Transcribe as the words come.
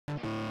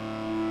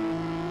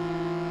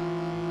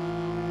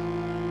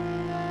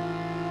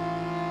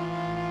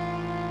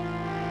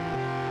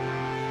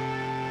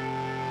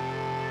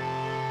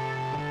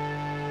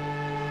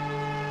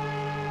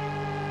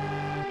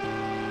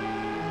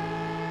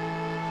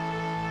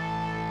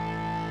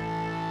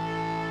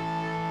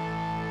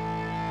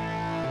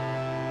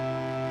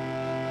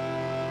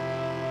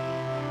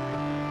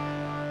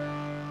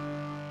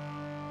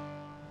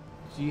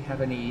do you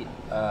have any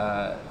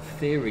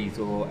theories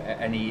or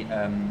any,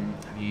 have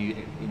you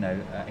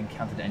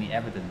encountered any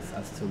evidence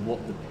as to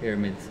what the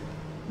pyramids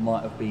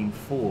might have been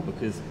for?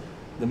 Because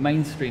the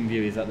mainstream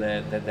view is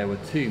that there were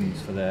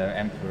tombs for their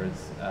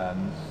emperors,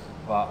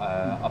 but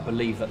I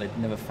believe that they've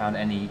never found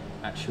any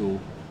actual...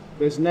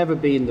 There's never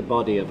been the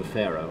body of a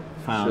pharaoh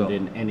found Sure.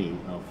 in any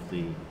of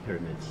the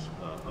pyramids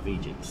of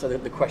Egypt. So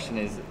the question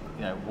is,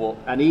 what...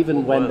 And even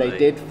what when were they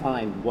did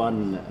find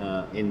one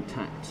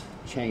intact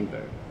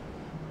chamber,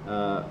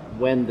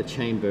 when the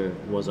chamber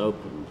was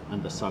opened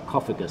and the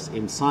sarcophagus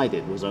inside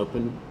it was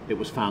open, it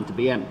was found to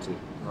be empty.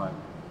 Right.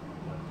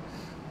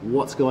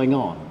 What's going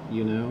on,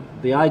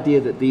 The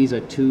idea that these are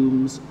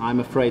tombs, I'm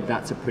afraid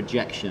that's a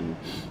projection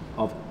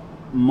of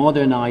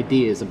modern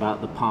ideas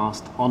about the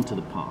past onto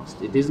the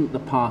past. It isn't the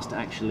past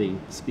actually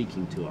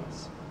speaking to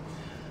us.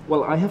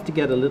 Well, I have to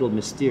get a little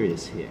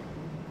mysterious here.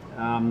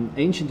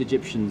 Ancient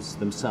Egyptians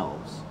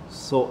themselves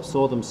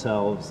saw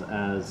themselves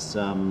as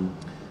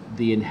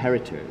the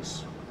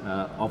inheritors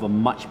of a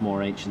much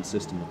more ancient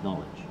system of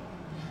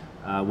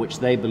knowledge, which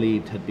they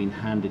believed had been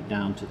handed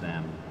down to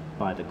them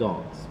by the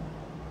gods.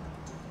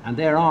 And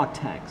there are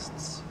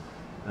texts,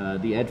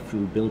 the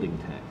Ep2 building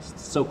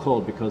texts, so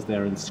called because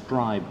they're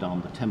inscribed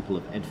on the temple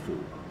of Ep2.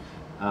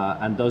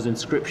 And those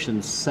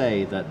inscriptions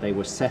say that they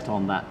were set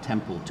on that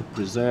temple to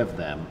preserve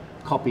them,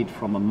 copied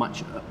from a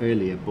much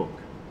earlier book,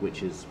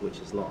 which is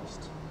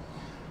lost.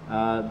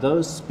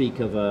 Those speak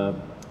of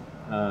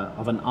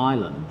an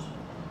island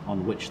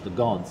on which the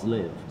gods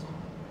lived.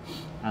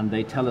 And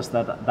they tell us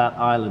that that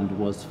island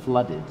was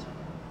flooded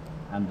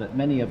and that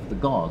many of the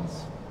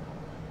gods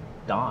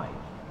died,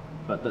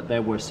 but that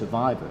there were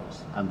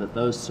survivors, and that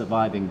those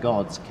surviving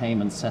gods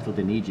came and settled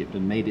in Egypt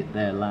and made it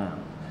their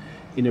land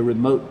in a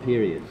remote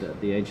period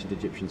that the ancient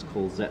Egyptians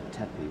call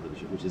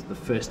Zep-Tepi, which is the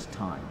first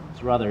time.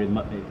 It's a rather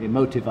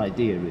emotive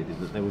idea, really,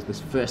 that there was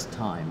this first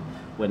time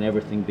when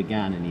everything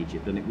began in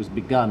Egypt, and it was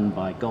begun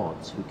by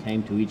gods who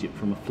came to Egypt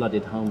from a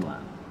flooded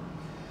homeland.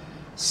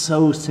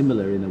 So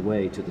similar in a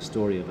way to the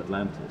story of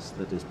Atlantis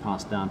that is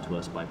passed down to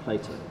us by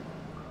Plato.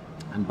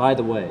 And by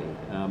the way,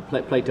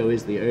 Plato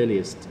is the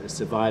earliest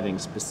surviving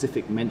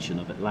specific mention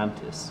of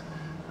Atlantis,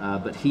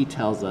 but he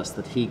tells us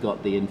that he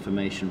got the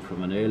information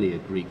from an earlier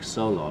Greek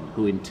Solon,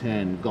 who in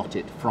turn got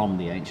it from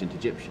the ancient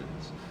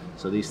Egyptians.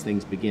 So these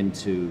things begin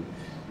to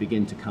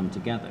come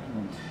together.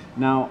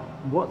 Now,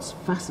 what's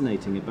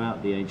fascinating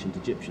about the ancient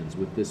Egyptians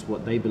with this,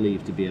 what they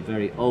believe to be a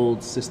very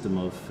old system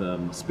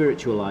of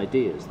spiritual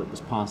ideas that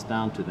was passed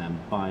down to them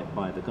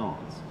by the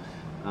gods,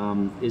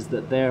 is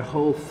that their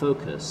whole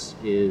focus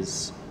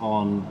is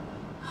on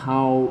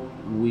how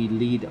we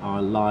lead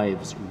our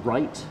lives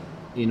right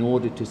in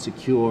order to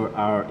secure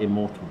our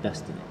immortal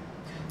destiny.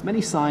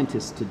 Many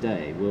scientists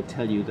today will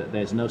tell you that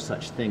there's no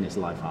such thing as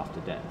life after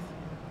death.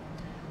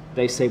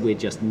 They say we're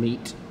just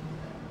meat,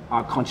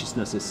 our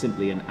consciousness is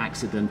simply an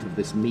accident of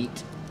this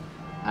meat,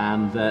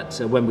 and that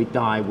when we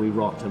die we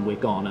rot and we're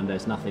gone and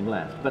there's nothing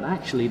left. But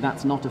actually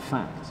that's not a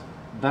fact.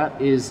 That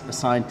is a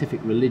scientific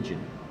religion.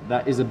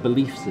 That is a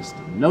belief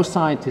system. No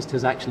scientist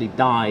has actually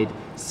died,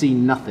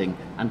 seen nothing,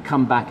 and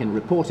come back and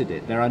reported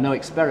it. There are no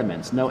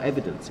experiments, no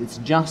evidence. It's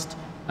just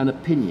an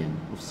opinion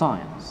of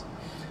science.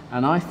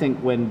 And I think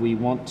when we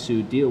want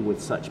to deal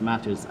with such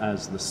matters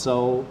as the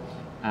soul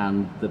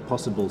and the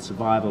possible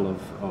survival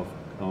of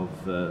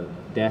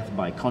death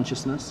by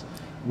consciousness,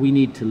 we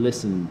need to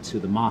listen to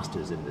the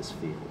masters in this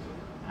field.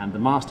 And the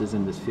masters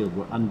in this field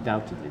were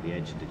undoubtedly the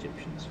ancient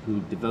Egyptians, who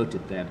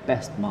devoted their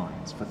best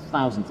minds for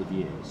thousands of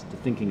years to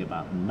thinking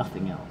about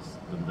nothing else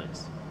than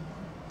this.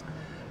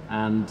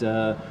 And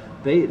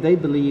they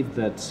believed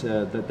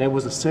that there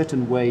was a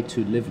certain way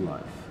to live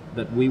life,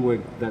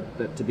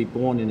 that to be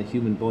born in a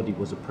human body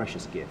was a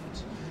precious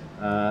gift,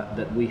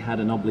 that we had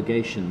an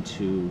obligation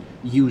to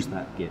use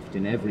that gift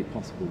in every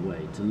possible way,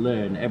 to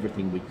learn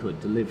everything we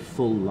could, to live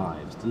full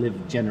lives, to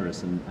live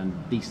generous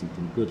and decent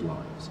and good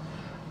lives.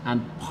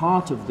 And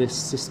part of this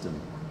system,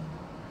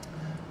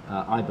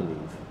 I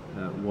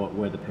believe,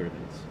 were the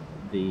pyramids,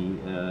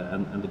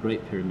 and the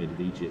Great Pyramid of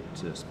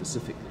Egypt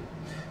specifically.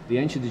 The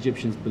ancient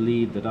Egyptians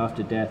believed that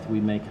after death we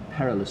make a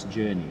perilous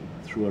journey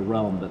through a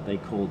realm that they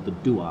called the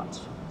Duat,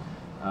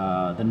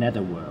 the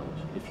netherworld,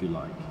 if you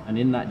like. And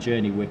in that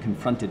journey we're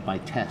confronted by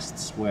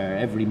tests where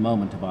every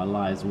moment of our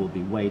lives will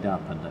be weighed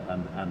up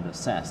and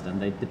assessed. And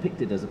they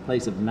depict it as a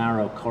place of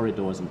narrow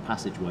corridors and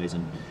passageways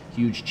and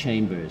huge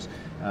chambers,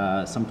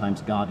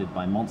 sometimes guarded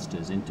by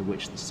monsters, into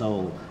which the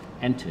soul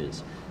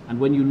enters. And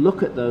when you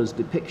look at those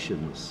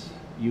depictions,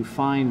 you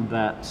find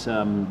that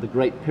the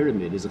Great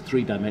Pyramid is a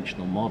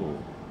three-dimensional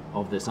model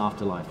of this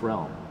afterlife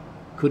realm.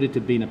 Could it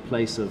have been a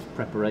place of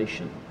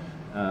preparation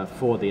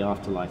for the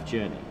afterlife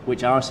journey,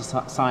 which our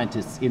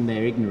scientists in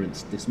their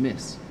ignorance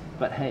dismiss?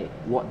 But hey,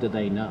 what do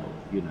they know?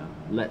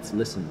 Let's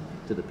listen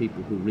to the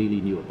people who really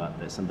knew about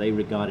this, and they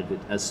regarded it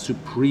as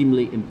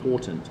supremely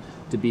important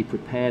to be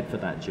prepared for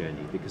that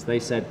journey, because they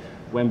said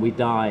when we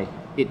die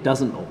it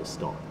doesn't all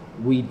stop.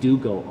 We do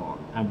go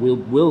on, and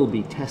we'll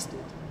be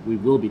tested. We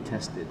will be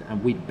tested,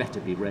 and we'd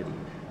better be ready.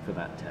 for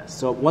that test.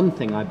 So one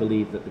thing I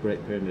believe that the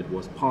Great Pyramid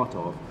was part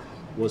of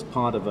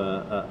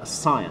a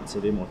science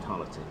of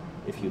immortality,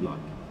 if you like.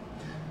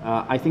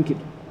 I think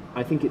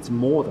it's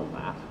more than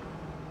that.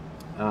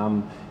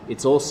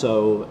 It's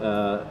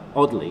also,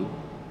 oddly,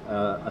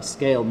 a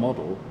scale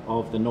model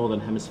of the northern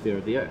hemisphere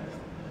of the Earth.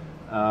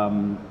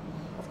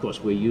 Of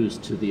course, we're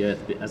used to the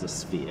Earth as a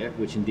sphere,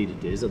 which indeed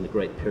it is, and the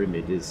Great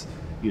Pyramid is,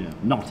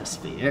 not a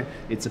sphere,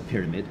 it's a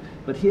pyramid.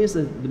 But here's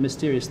the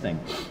mysterious thing.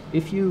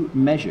 If you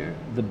measure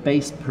the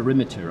base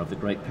perimeter of the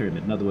Great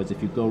Pyramid, in other words,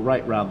 if you go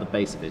right round the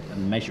base of it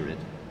and measure it,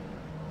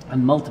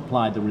 and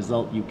multiply the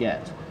result you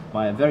get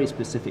by a very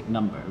specific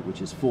number,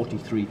 which is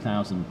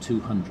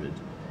 43,200,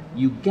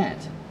 you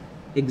get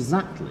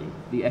exactly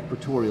the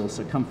equatorial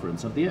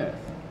circumference of the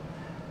Earth.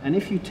 And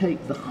if you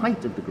take the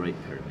height of the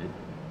Great Pyramid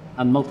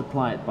and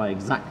multiply it by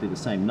exactly the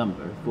same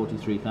number,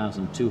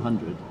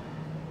 43,200,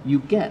 you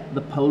get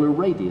the polar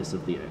radius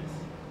of the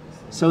Earth.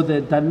 So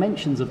the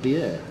dimensions of the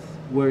Earth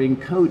were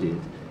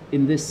encoded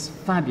in this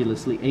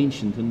fabulously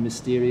ancient and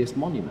mysterious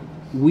monument.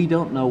 We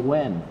don't know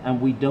when,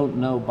 and we don't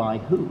know by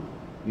who,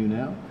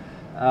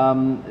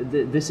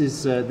 This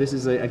is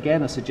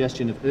again a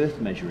suggestion of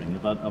Earth measuring,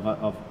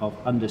 of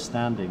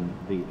understanding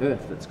the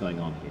Earth that's going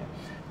on here.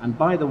 And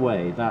by the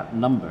way, that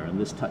number, and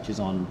this touches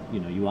on,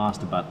 you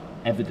asked about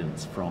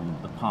evidence from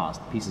the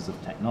past, pieces of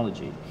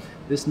technology.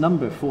 This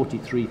number,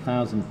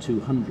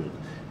 43,200,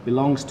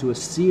 belongs to a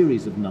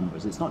series of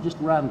numbers. It's not just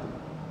random.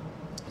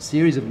 A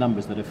series of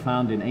numbers that are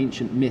found in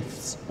ancient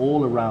myths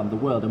all around the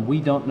world, and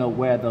we don't know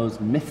where those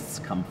myths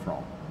come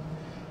from.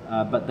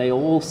 But they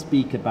all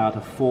speak about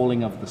a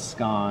falling of the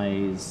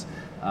skies,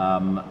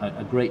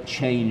 a great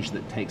change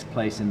that takes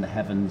place in the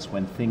heavens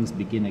when things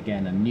begin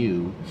again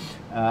anew.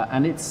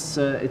 And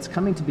it's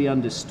coming to be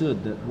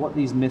understood that what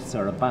these myths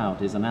are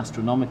about is an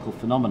astronomical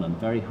phenomenon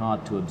very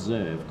hard to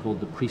observe called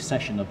the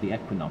precession of the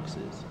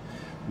equinoxes,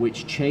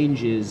 which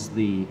changes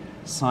the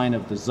sign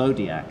of the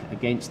zodiac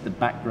against the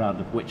background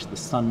of which the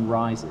sun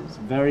rises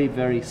very,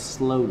 very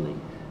slowly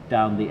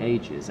down the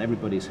ages.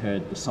 Everybody's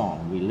heard the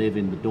song, "We live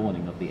in the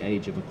dawning of the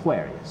age of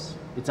Aquarius."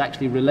 It's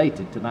actually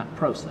related to that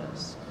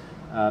process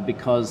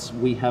because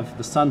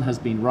the sun has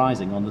been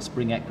rising on the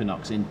spring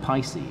equinox in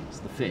Pisces,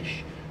 the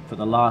fish, for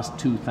the last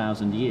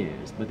 2,000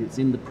 years, but it's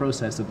in the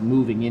process of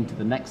moving into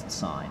the next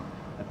sign,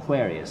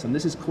 Aquarius, and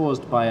this is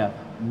caused by a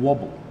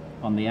wobble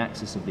on the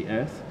axis of the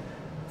Earth.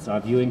 It's our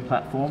viewing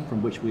platform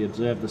from which we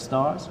observe the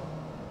stars.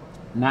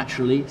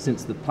 Naturally,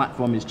 since the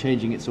platform is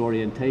changing its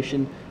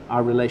orientation,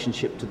 our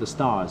relationship to the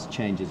stars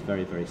changes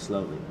very, very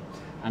slowly.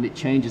 And it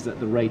changes at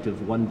the rate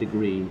of 1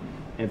 degree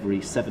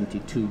every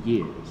 72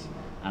 years.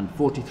 And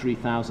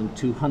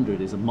 43,200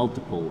 is a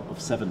multiple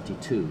of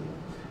 72.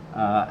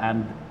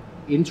 And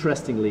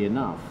interestingly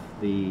enough,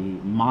 the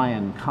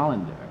Mayan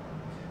calendar,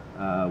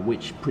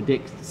 which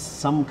predicts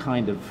some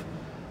kind of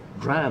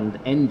grand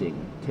ending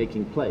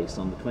taking place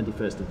on the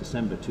 21st of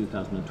December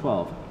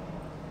 2012,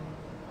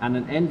 and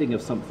an ending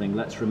of something,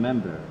 let's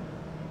remember,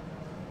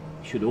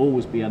 should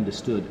always be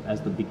understood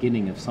as the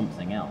beginning of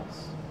something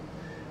else.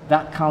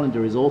 That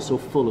calendar is also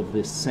full of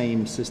this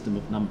same system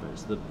of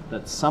numbers,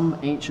 that some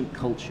ancient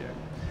culture,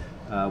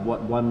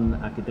 what one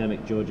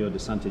academic, Giorgio de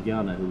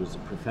Santillana, who was a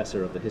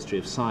professor of the history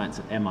of science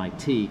at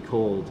MIT,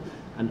 called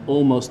an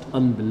almost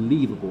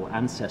unbelievable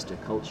ancestor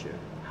culture,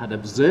 had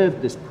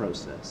observed this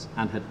process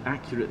and had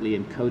accurately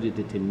encoded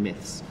it in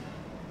myths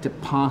to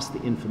pass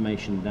the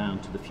information down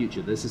to the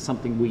future. This is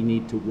something we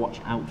need to watch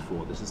out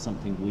for. This is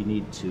something we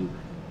need to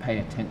pay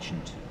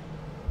attention to.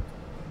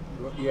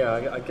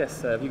 Yeah, I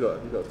guess, have you got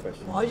a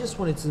question? Well, I just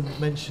wanted to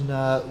mention,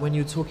 when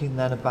you were talking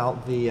then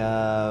about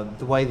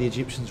the way the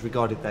Egyptians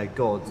regarded their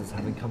gods as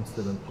having come to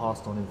them and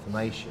passed on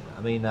information.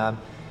 I mean,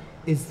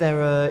 is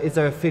there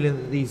a feeling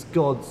that these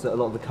gods that a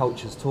lot of the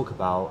cultures talk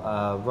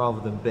about, rather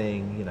than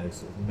being,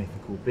 sort of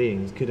mythical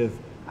beings, could have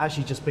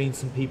actually just been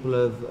some people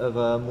of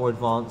a more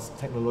advanced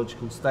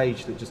technological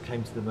stage that just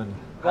came to them and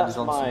handed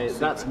on some secrets?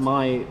 That's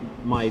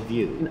my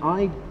view.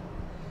 I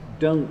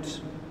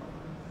don't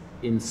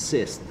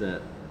insist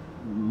that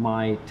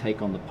my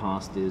take on the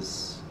past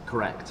is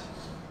correct.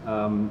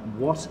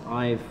 What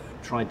I've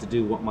tried to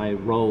do, what my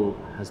role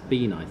has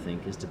been, I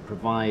think, is to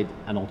provide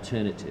an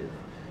alternative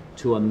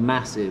to a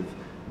massive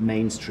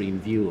mainstream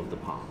view of the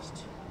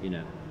past.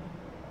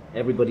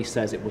 Everybody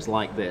says it was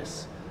like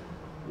this.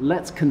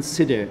 Let's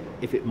consider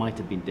if it might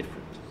have been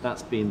different.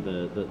 That's been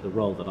the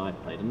role that I've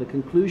played. And the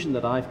conclusion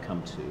that I've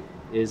come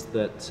to is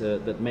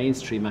that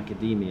mainstream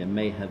academia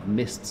may have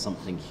missed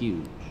something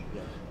huge.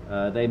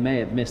 They may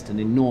have missed an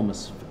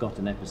enormous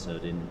forgotten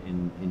episode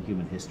in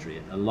human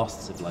history, a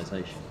lost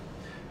civilization.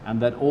 And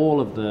that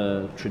all of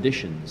the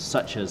traditions,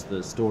 such as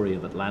the story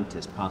of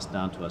Atlantis passed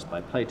down to us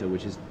by Plato,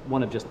 which is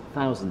one of just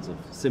thousands of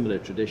similar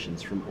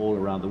traditions from all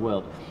around the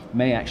world,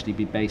 may actually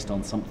be based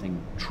on something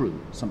true,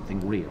 something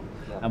real.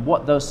 And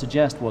what those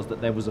suggest was that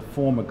there was a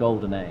former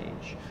golden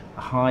age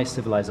a high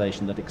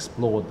civilization that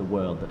explored the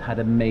world, that had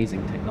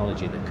amazing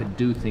technology, that could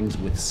do things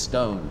with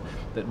stone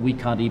that we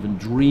can't even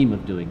dream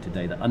of doing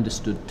today, that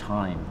understood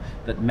time,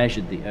 that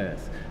measured the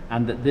earth,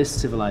 and that this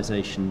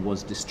civilization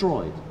was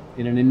destroyed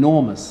in an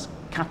enormous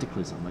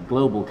cataclysm, a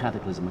global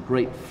cataclysm, a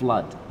great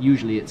flood.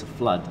 Usually it's a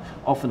flood,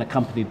 often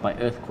accompanied by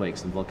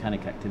earthquakes and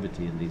volcanic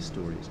activity in these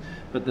stories,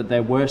 but that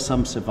there were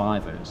some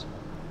survivors.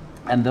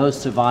 And those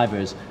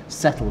survivors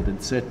settled in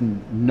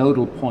certain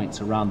nodal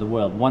points around the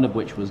world, one of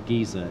which was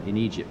Giza in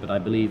Egypt, but I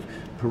believe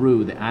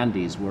Peru, the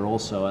Andes, were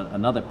also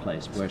another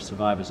place where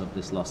survivors of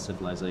this lost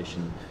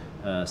civilization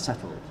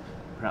settled,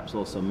 perhaps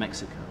also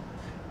Mexico,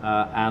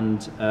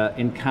 and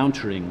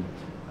encountering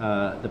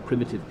the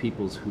primitive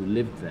peoples who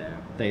lived there,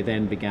 they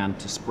then began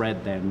to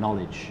spread their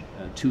knowledge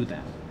to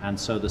them. And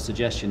so the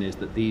suggestion is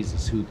that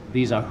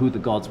these are who the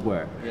gods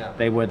were. Yeah.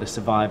 They were the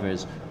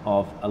survivors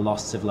of a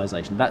lost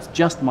civilization. That's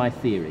just my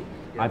theory.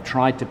 Yeah. I've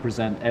tried to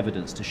present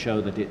evidence to show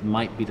that it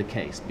might be the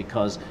case,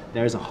 because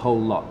there's a whole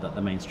lot that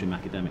the mainstream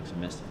academics are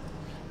missing.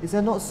 Is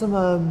there not some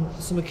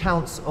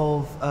accounts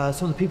of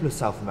some of the people of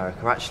South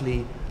America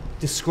actually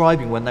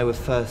describing when they were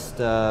first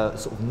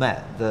sort of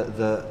met,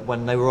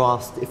 when they were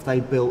asked if they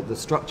built the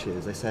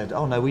structures, they said,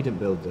 "Oh no, we didn't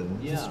build them."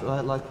 Yeah. Is this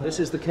right, like that? This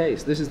is the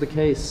case. This is the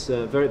case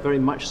very, very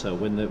much so.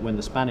 When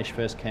the Spanish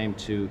first came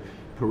to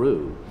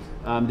Peru,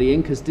 the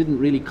Incas didn't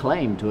really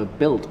claim to have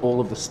built all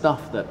of the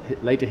stuff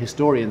that later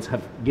historians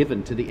have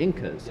given to the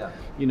Incas. Yeah.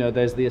 You know,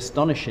 there's the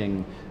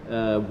astonishing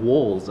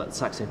walls at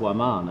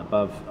Sacsayhuaman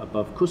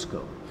above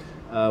Cusco.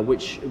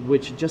 Which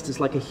just is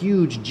like a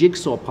huge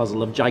jigsaw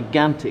puzzle of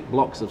gigantic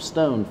blocks of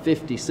stone,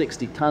 50,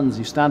 60 tons.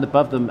 You stand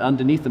above them,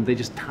 underneath them, they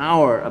just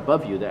tower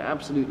above you. They're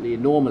absolutely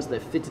enormous.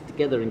 They're fitted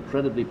together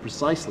incredibly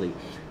precisely.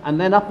 And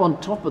then up on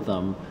top of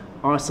them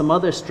are some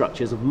other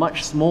structures of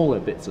much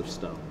smaller bits of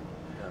stone.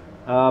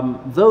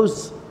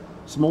 Those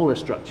smaller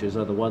structures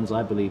are the ones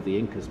I believe the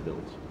Incas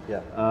built.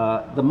 Yeah.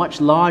 The much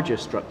larger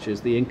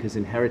structures the Incas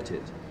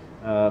inherited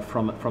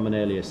from an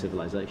earlier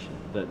civilization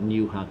that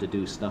knew how to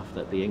do stuff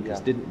that the Incas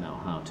didn't know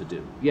how to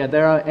do. Yeah,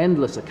 there are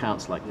endless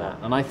accounts like that.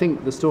 And I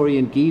think the story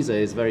in Giza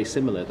is very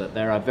similar, that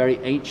there are very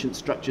ancient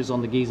structures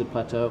on the Giza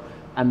plateau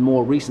and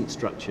more recent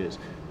structures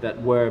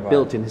that were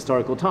built in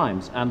historical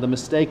times. And the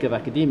mistake of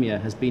academia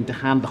has been to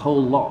hand the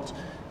whole lot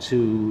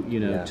to,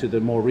 to the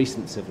more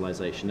recent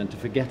civilization and to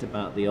forget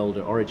about the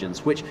older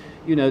origins, which,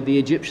 the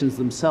Egyptians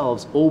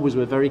themselves always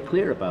were very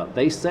clear about.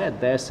 They said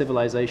their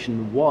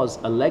civilization was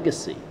a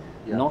legacy,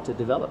 not a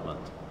development.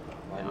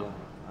 Right, yeah,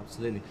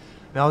 absolutely.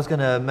 Now, I was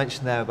going to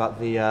mention there about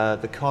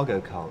the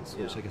cargo cults,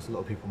 which I guess a lot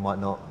of people might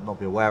not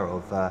be aware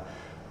of.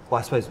 Well,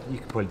 I suppose you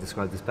could probably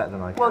describe this better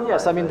than I can. Well,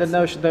 yes. I mean, the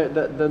notion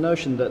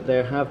that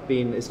there have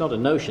been—it's not a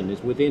notion;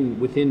 it's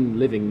within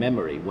living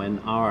memory. When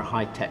our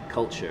high-tech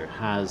culture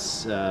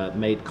has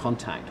made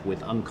contact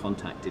with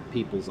uncontacted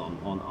peoples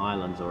on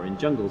islands or in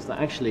jungles, that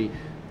actually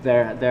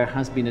there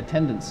has been a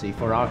tendency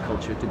for our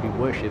culture to be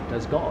worshipped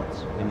as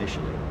gods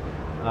initially.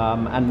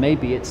 And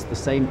maybe it's the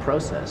same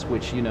process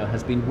which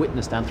has been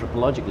witnessed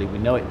anthropologically. We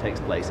know it takes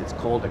place. It's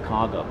called a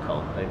cargo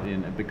cult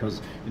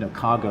because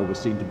cargo was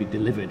seen to be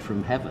delivered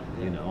from heaven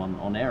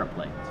on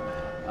airplanes.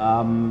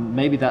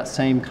 Maybe that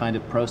same kind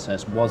of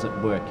process was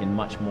at work in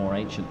much more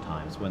ancient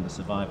times, when the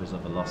survivors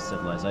of a lost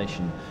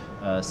civilization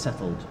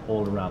settled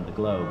all around the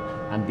globe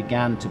and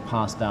began to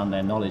pass down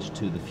their knowledge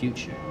to the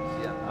future.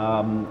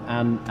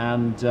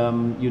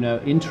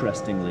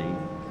 Interestingly,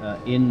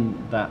 in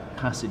that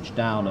passage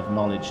down of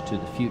knowledge to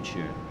the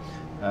future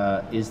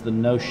is the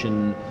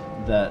notion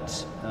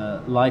that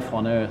life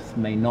on Earth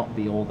may not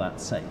be all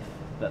that safe,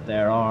 that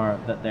there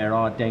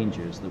are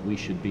dangers that we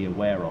should be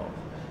aware of,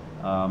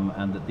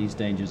 and that these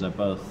dangers are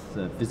both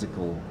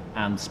physical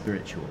and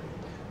spiritual.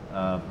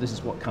 This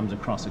is what comes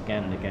across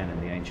again and again in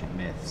the ancient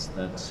myths,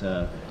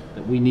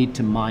 that we need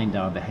to mind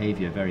our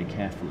behavior very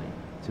carefully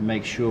to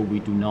make sure we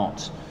do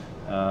not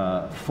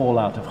fall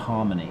out of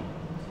harmony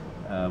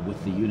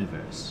with the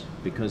universe,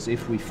 because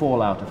if we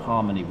fall out of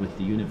harmony with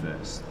the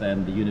universe,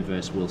 then the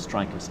universe will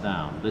strike us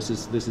down. This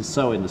is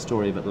so in the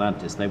story of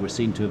Atlantis. They were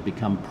seen to have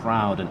become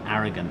proud and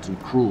arrogant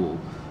and cruel,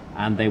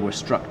 and they were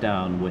struck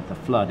down with a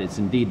flood. It's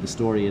indeed the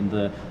story of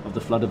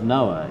the flood of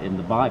Noah in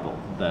the Bible,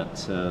 that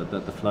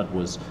the flood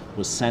was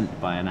sent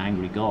by an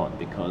angry God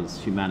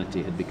because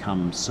humanity had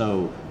become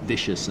so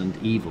vicious and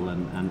evil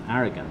and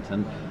arrogant.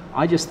 And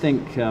I just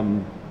think,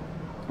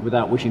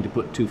 without wishing to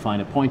put too fine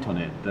a point on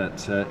it,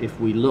 that if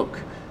we look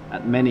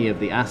at many of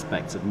the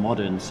aspects of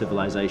modern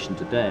civilization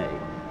today,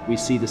 we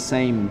see the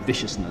same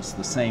viciousness,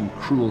 the same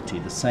cruelty,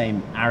 the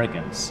same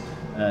arrogance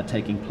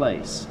taking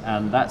place.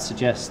 And that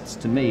suggests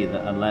to me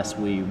that unless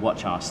we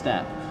watch our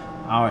step,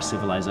 our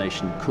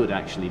civilization could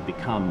actually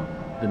become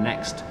the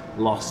next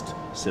lost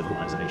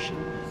civilization.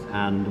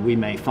 And we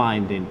may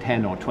find in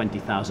 10 or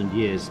 20,000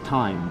 years'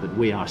 time that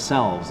we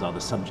ourselves are the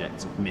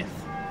subjects of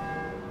myth